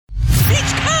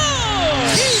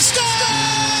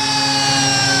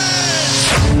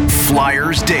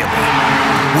Flyers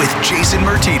Daily with Jason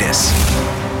Martinez.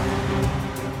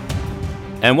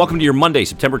 And welcome to your Monday,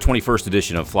 September 21st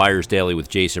edition of Flyers Daily with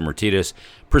Jason Martinez,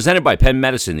 presented by Penn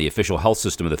Medicine, the official health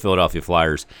system of the Philadelphia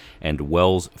Flyers, and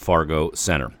Wells Fargo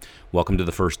Center. Welcome to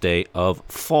the first day of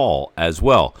fall as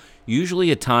well.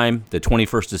 Usually a time, the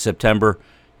 21st of September,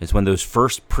 is when those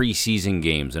first preseason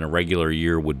games in a regular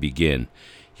year would begin.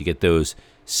 You get those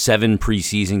 7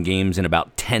 preseason games in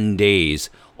about 10 days,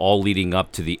 all leading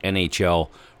up to the NHL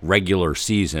regular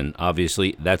season.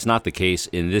 Obviously, that's not the case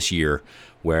in this year,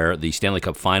 where the Stanley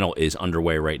Cup Final is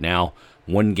underway right now.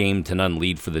 1-0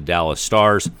 lead for the Dallas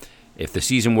Stars. If the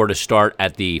season were to start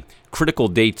at the critical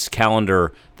dates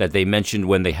calendar that they mentioned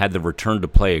when they had the return to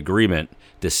play agreement,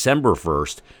 December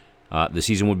 1st, the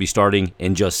season would be starting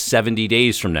in just 70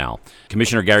 days from now.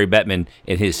 Commissioner Gary Bettman,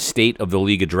 in his State of the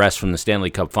League address from the Stanley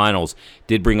Cup Finals,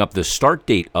 did bring up the start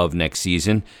date of next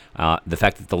season. The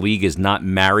fact that the league is not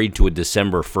married to a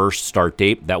December 1st start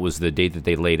date. That was the date that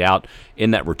they laid out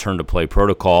in that return to play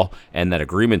protocol and that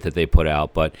agreement that they put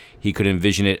out. But he could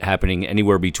envision it happening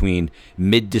anywhere between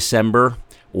mid-December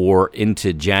or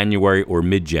into January or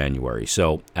mid-January.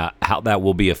 So how that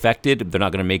will be affected, they're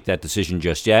not going to make that decision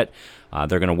just yet.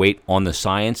 They're going to wait on the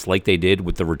science like they did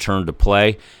with the return to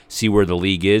play, see where the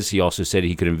league is. He also said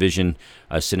he could envision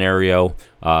a scenario,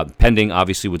 pending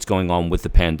obviously what's going on with the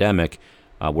pandemic,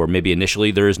 where maybe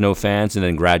initially there is no fans and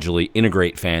then gradually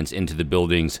integrate fans into the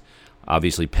buildings,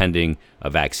 obviously pending a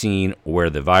vaccine, where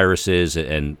the virus is,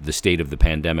 and the state of the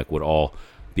pandemic would all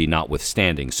be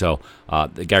notwithstanding. So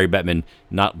Gary Bettman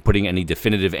not putting any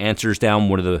definitive answers down.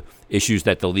 One of the issues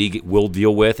that the league will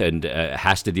deal with and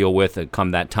has to deal with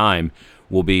come that time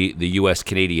will be the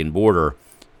U.S.-Canadian border,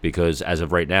 because as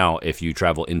of right now, if you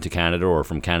travel into Canada or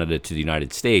from Canada to the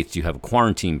United States, you have a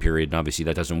quarantine period, and obviously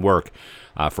that doesn't work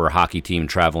for a hockey team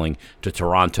traveling to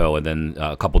Toronto and then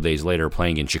a couple days later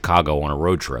playing in Chicago on a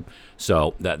road trip.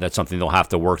 So that's something they'll have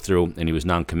to work through, and he was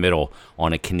non-committal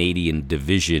on a Canadian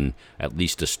division, at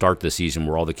least to start the season,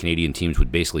 where all the Canadian teams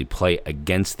would basically play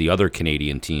against the other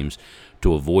Canadian teams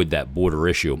to avoid that border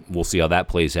issue. We'll see how that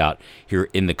plays out here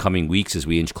in the coming weeks as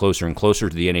we inch closer and closer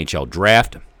to the NHL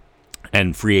draft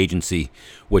and free agency,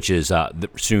 which is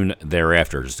soon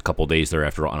thereafter, just a couple days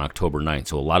thereafter on October 9th.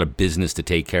 So a lot of business to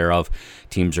take care of.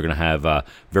 Teams are going to have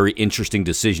very interesting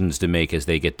decisions to make as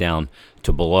they get down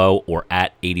to below or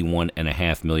at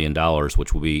 $81.5 million,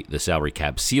 which will be the salary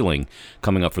cap ceiling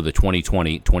coming up for the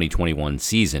 2020-2021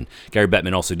 season. Gary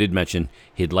Bettman also did mention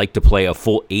he'd like to play a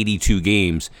full 82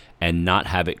 games and not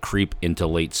have it creep into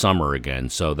late summer again.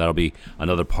 So that'll be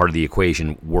another part of the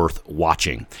equation worth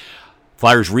watching.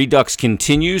 Flyers Redux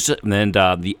continues, and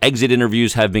the exit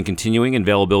interviews have been continuing,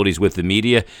 availabilities with the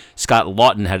media. Scott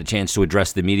Laughton had a chance to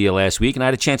address the media last week, and I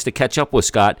had a chance to catch up with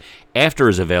Scott after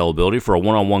his availability for a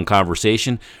one-on-one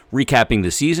conversation, recapping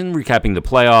the season, recapping the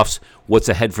playoffs, what's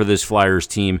ahead for this Flyers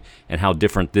team, and how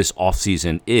different this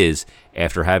offseason is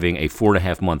after having a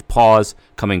 4.5-month pause,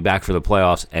 coming back for the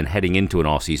playoffs, and heading into an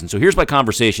offseason. So here's my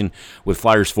conversation with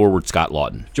Flyers forward Scott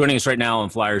Laughton. Joining us right now on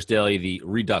Flyers Daily, the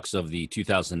redux of the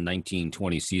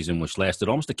 2019-20 season, which lasted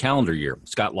almost a calendar year.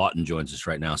 Scott Laughton joins us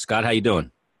right now. Scott, how you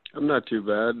doing? I'm not too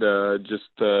bad. Just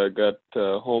got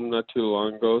home not too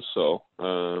long ago, so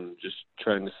just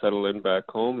trying to settle in back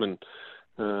home,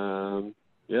 and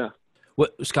yeah.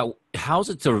 What, Scott, how's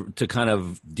it to kind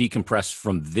of decompress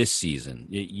from this season?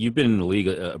 You've been in the league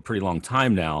a pretty long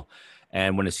time now,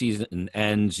 and when a season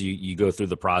ends, you go through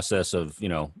the process of,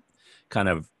 kind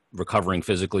of recovering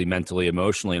physically, mentally,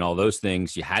 emotionally, and all those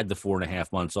things. You had the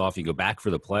 4.5 months off. You go back for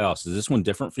the playoffs. Is this one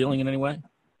different feeling in any way?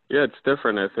 Yeah, it's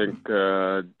different. I think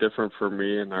different for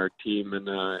me and our team in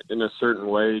a certain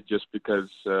way, just because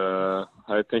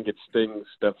I think it stings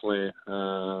definitely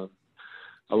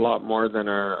a lot more than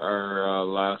our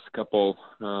last couple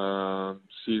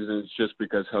seasons, just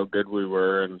because how good we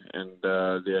were and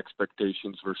the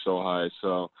expectations were so high.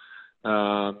 So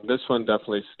this one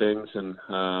definitely stings, and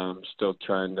I'm still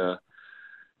trying to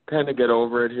kind of get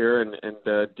over it here and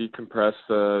decompress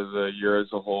the year as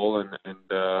a whole and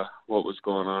what was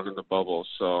going on in the bubble.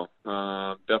 So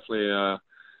definitely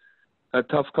a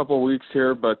tough couple of weeks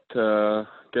here, but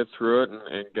get through it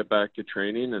and get back to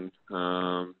training,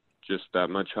 and just that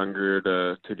much hungrier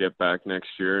to get back next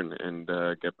year and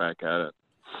get back at it.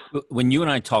 When you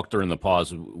and I talked during the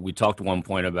pause, we talked at one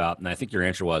point about, and I think your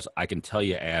answer was, I can tell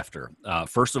you after.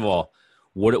 First of all,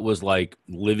 what it was like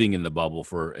living in the bubble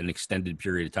for an extended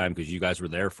period of time, because you guys were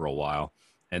there for a while,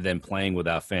 and then playing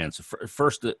without fans. So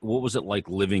first, what was it like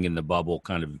living in the bubble,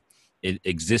 kind of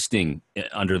existing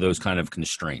under those kind of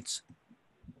constraints?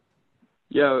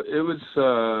 Yeah, it was,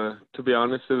 to be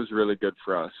honest, it was really good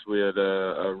for us. We had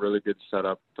a really good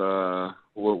setup where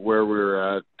we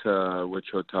were at, which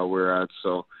hotel we were at.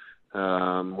 So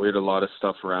we had a lot of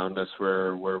stuff around us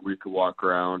where we could walk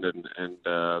around and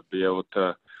be able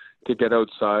to get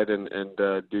outside and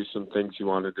do some things you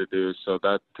wanted to do. So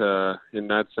that, in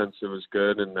that sense, it was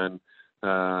good. And then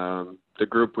the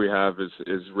group we have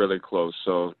is really close.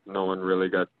 So no one really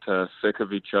got sick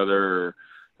of each other or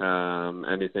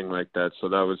anything like that. So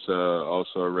that was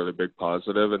also a really big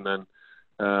positive. And then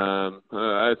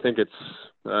I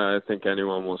think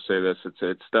anyone will say this.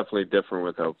 It's definitely different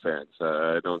without fans.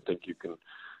 I don't think you can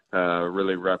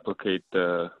really replicate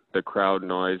the crowd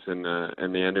noise and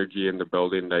the energy in the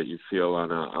building that you feel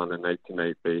on a night to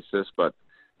night basis. But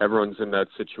everyone's in that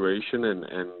situation,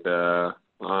 and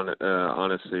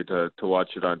honestly, to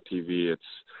watch it on TV, it's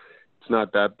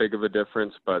not that big of a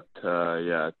difference, but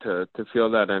to feel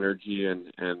that energy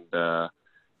and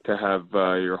to have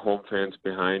your home fans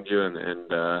behind you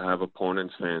and have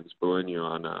opponents' fans booing you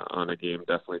on a game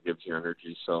definitely gives you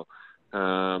energy. So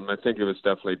I think it was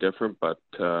definitely different, but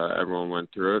everyone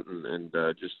went through it, and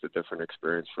just a different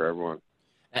experience for everyone.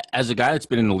 As a guy that's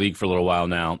been in the league for a little while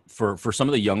now, for some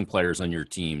of the young players on your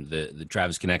team, the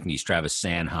Travis Konecny's, Travis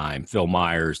Sanheim, Phil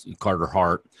Myers, Carter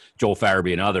Hart, Joel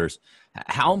Farabee, and others,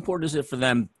 how important is it for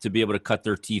them to be able to cut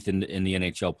their teeth in the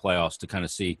NHL playoffs to kind of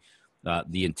see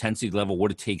the intensity level,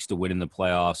 what it takes to win in the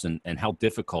playoffs, and how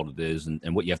difficult it is,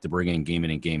 and what you have to bring in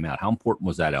and game out? How important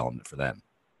was that element for them?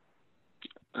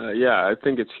 Yeah, I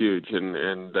think it's huge,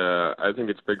 and I think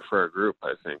it's big for our group.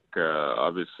 I think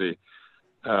obviously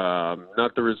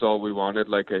not the result we wanted,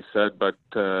 like I said, but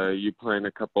you playing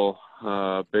a couple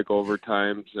big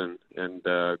overtimes and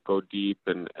go deep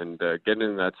and get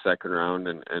in that second round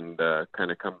and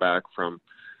kind of come back from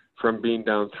being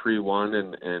down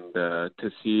 3-1 and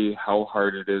to see how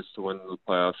hard it is to win the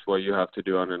playoffs, what you have to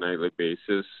do on a nightly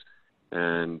basis,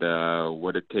 and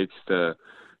what it takes to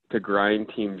grind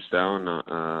teams down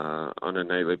on a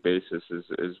nightly basis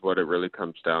is what it really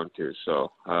comes down to.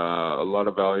 So a lot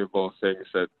of valuable things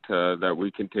that we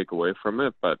can take away from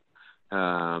it, but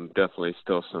definitely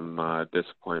still some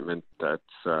disappointment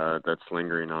that's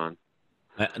lingering on.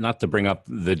 Not to bring up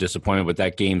the disappointment with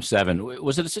that Game 7,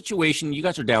 was it a situation, you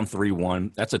guys are down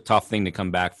 3-1, that's a tough thing to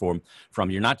come back from.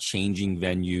 You're not changing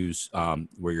venues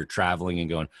where you're traveling and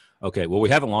going, okay, well, we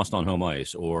haven't lost on home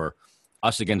ice, or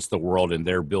us against the world and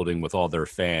their building with all their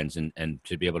fans, and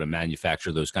to be able to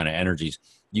manufacture those kind of energies.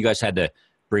 You guys had to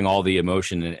bring all the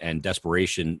emotion and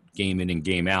desperation game in and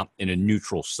game out in a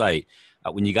neutral site.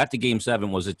 When you got to Game 7,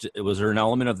 was there an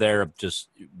element of just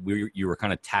you were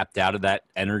kind of tapped out of that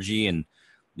energy, and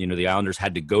the Islanders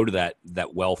had to go to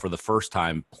that well for the first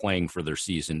time playing for their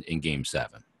season in Game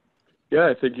 7? Yeah,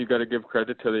 I think you got to give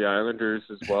credit to the Islanders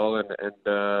as well, and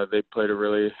they played a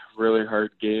really, really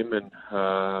hard game, and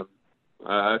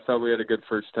I thought we had a good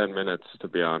first 10 minutes, to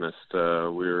be honest. We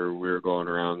were going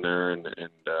around there and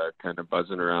kind of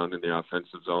buzzing around in the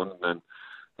offensive zone, and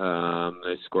then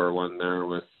they score one there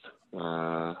with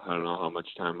I don't know how much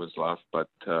time was left, but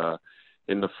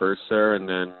in the first there, and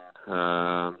then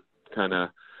kind of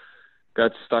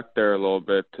got stuck there a little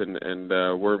bit, and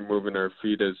we're moving our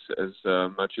feet as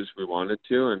much as we wanted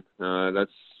to, and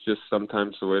that's just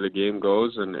sometimes the way the game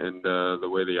goes and the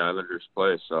way the Islanders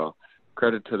play. So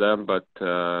credit to them, but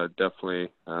definitely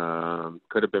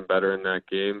could have been better in that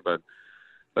game. But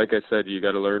like I said, you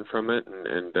got to learn from it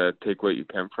and take what you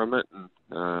can from it, and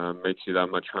makes you that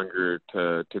much hungrier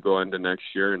to go into next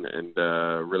year and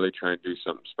really try and do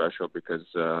something special, because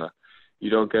you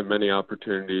don't get many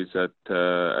opportunities at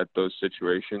those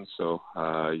situations. So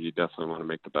you definitely want to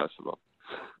make the best of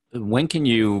them. When can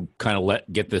you kind of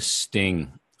get the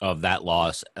sting of that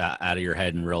loss out of your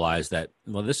head and realize that,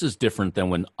 well, this is different than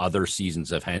when other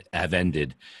seasons have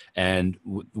ended, and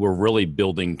we're really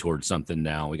building towards something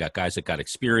now? We got guys that got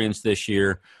experience this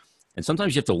year, and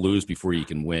sometimes you have to lose before you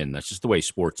can win. That's just the way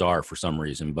sports are for some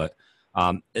reason. But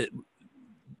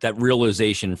that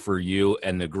realization for you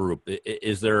and the group,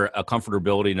 is there a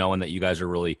comfortability knowing that you guys are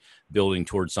really building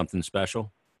towards something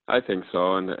special? I think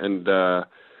so, and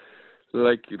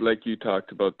like you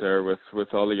talked about there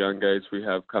with all the young guys we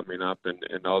have coming up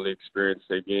and all the experience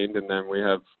they gained, and then we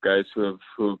have guys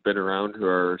who've been around, who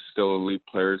are still elite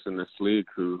players in this league,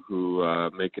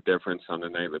 who make a difference on a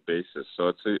nightly basis. So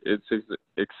it's an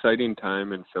exciting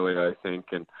time in Philly, I think,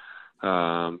 and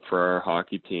for our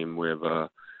hockey team, we have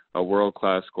a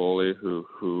world-class goalie who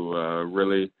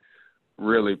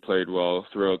really played well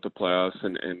throughout the playoffs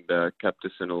and kept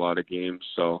us in a lot of games.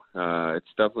 So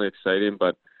it's definitely exciting,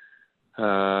 but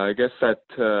I guess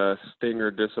that sting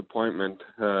or disappointment,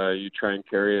 you try and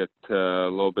carry it a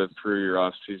little bit through your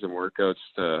off-season workouts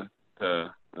to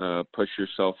push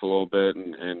yourself a little bit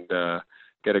and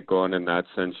get it going in that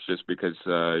sense, just because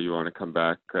you want to come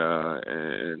back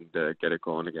and get it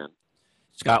going again.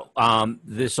 Scott,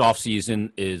 this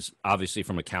offseason is obviously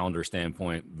from a calendar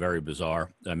standpoint very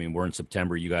bizarre. I mean, we're in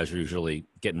September. You guys are usually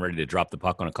getting ready to drop the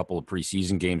puck on a couple of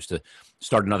preseason games to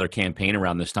start another campaign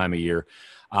around this time of year.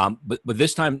 But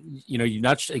this time, you're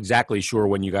not exactly sure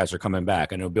when you guys are coming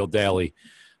back. I know Bill Daly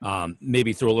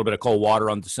maybe threw a little bit of cold water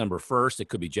on December 1st. It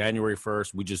could be January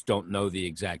 1st. We just don't know the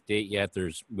exact date yet.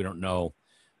 We don't know.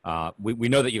 We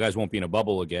know that you guys won't be in a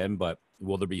bubble again, but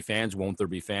will there be fans? Won't there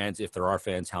be fans? If there are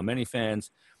fans, how many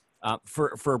fans?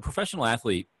 For a professional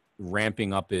athlete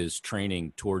ramping up his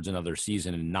training towards another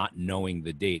season and not knowing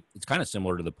the date, it's kind of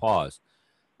similar to the pause.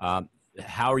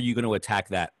 How are you going to attack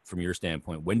that from your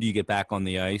standpoint? When do you get back on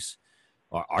the ice?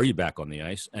 Or are you back on the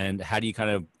ice? And how do you kind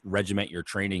of regiment your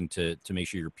training to make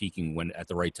sure you're peaking at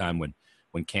the right time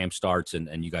when camp starts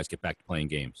and you guys get back to playing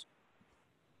games?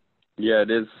 Yeah,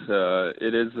 it is.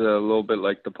 It is a little bit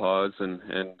like the pause and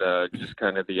just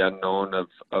kind of the unknown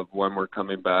of when we're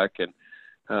coming back. And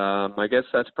I guess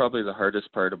that's probably the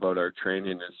hardest part about our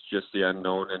training is just the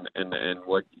unknown and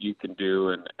what you can do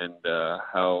and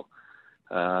how.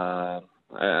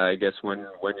 I guess when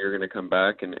you're going to come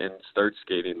back and start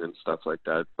skating and stuff like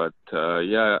that. But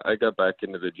yeah, I got back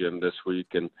into the gym this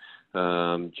week and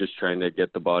just trying to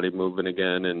get the body moving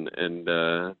again and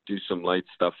do some light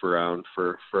stuff around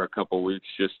for a couple weeks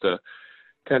just to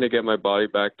kind of get my body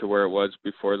back to where it was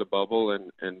before the bubble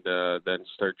and then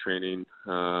start training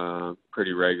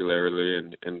pretty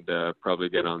regularly and probably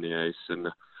get on the ice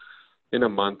in a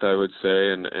month, I would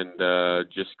say, and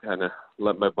just kind of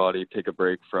let my body take a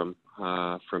break from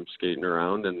skating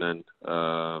around and then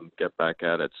get back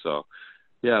at it. So,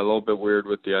 yeah, a little bit weird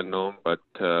with the unknown, but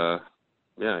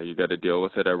yeah, you got to deal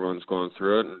with it. Everyone's going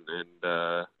through it,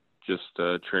 and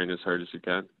just train as hard as you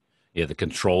can. Yeah, the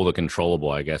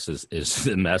controllable, I guess, is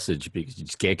the message because you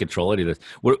just can't control any of this.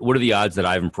 What are the odds that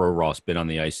Ivan Prohor's been on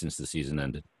the ice since the season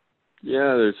ended?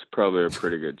 Yeah, there's probably a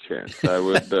pretty good chance. I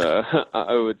would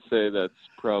say that's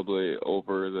probably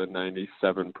over the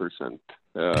 97%.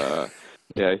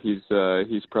 Yeah,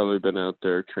 he's probably been out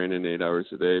there training 8 hours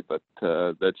a day, but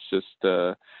that's just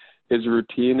his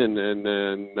routine,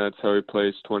 and that's how he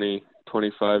plays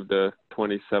 25 to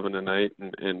 27 a night,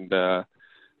 and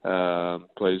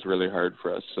plays really hard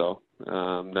for us. So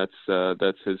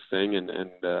that's his thing, and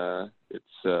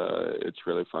it's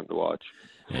really fun to watch.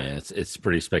 Yeah, it's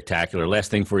pretty spectacular. Last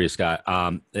thing for you, Scott.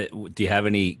 Do you have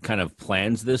any kind of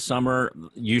plans this summer?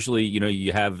 Usually,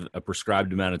 you have a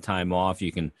prescribed amount of time off.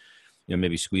 You can,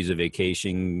 maybe squeeze a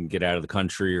vacation, get out of the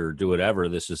country, or do whatever.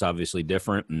 This is obviously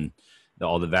different, and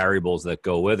all the variables that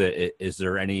go with it. Is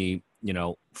there any,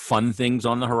 fun things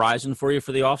on the horizon for you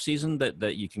for the off season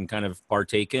that you can kind of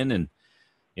partake in and,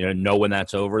 know when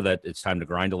that's over, that it's time to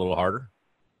grind a little harder?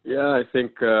 Yeah, I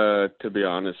think to be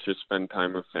honest, just spend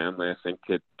time with family. I think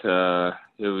it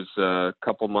was a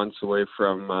couple months away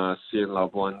from seeing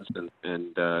loved ones and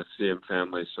seeing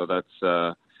family. So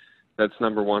that's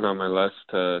number one on my list,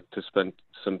 to spend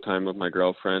some time with my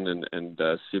girlfriend and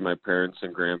see my parents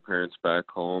and grandparents back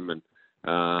home and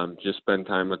just spend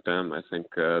time with them. I think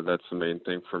that's the main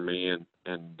thing for me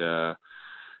and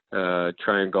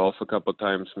try and golf a couple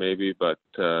times maybe, but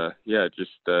yeah,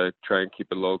 just try and keep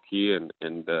it low key and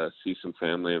see some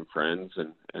family and friends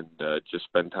and just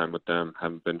spend time with them.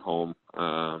 Haven't been home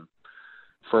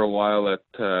for a while at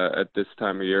this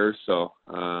time of year, so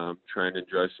try and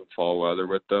enjoy some fall weather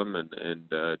with them and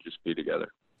just be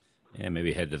together. Yeah,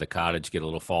 maybe head to the cottage, get a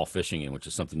little fall fishing in, which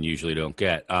is something you usually don't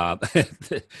get.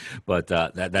 But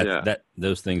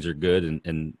those things are good,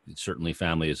 and certainly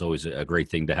family is always a great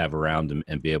thing to have around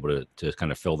and be able to kind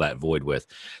of fill that void with.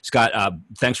 Scott,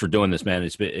 thanks for doing this, man.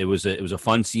 It was a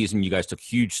fun season. You guys took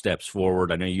huge steps forward.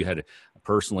 I know you had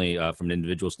personally, from an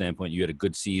individual standpoint, you had a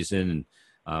good season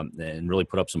and really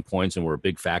put up some points and were a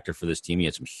big factor for this team. You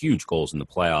had some huge goals in the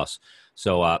playoffs.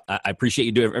 So I appreciate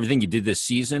you doing everything you did this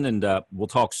season, and we'll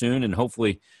talk soon. And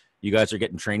hopefully you guys are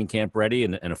getting training camp ready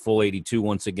and a full 82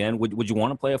 once again. Would you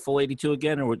want to play a full 82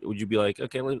 again, or would you be like,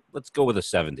 okay, let's go with a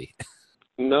 70?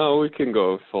 No, we can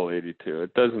go full 82.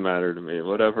 It doesn't matter to me.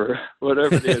 Whatever the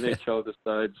NHL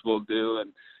decides, we'll do,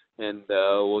 and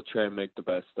we'll try and make the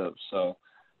best of. So.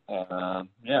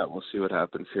 Yeah, we'll see what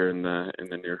happens here in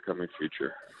the near coming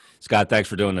future. Scott, thanks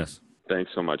for doing this.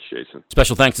 Thanks so much, Jason.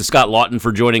 Special thanks to Scott Laughton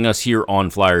for joining us here on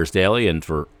Flyers Daily and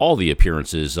for all the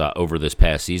appearances over this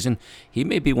past season. He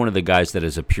may be one of the guys that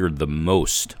has appeared the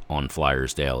most on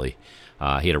Flyers Daily.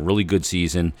 He had a really good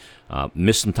season,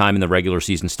 missed some time in the regular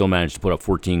season, still managed to put up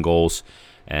 14 goals,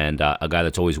 and a guy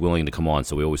that's always willing to come on,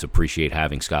 so we always appreciate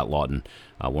having Scott Laughton,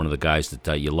 one of the guys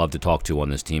that you love to talk to on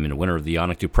this team, and a winner of the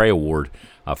Yannick Dupré Award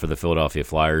for the Philadelphia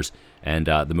Flyers, and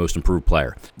the most improved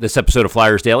player. This episode of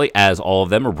Flyers Daily, as all of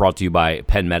them, are brought to you by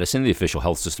Penn Medicine, the official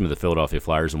health system of the Philadelphia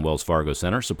Flyers and Wells Fargo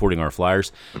Center, supporting our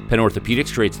Flyers. Penn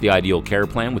Orthopedics creates the ideal care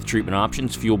plan with treatment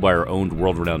options fueled by our own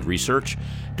world-renowned research,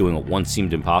 doing what once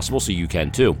seemed impossible so you can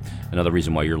too. Another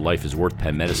reason why your life is worth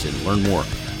Penn Medicine. Learn more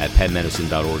at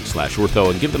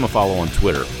pennmedicine.org/ortho and give them a follow on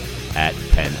Twitter at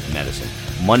Penn Medicine.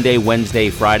 Monday,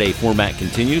 Wednesday, Friday format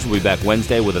continues. We'll be back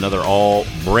Wednesday with another all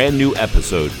brand new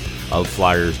episode of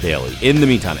Flyers Daily. In the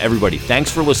meantime, everybody,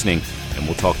 thanks for listening, and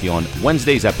we'll talk to you on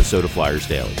Wednesday's episode of Flyers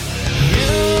Daily.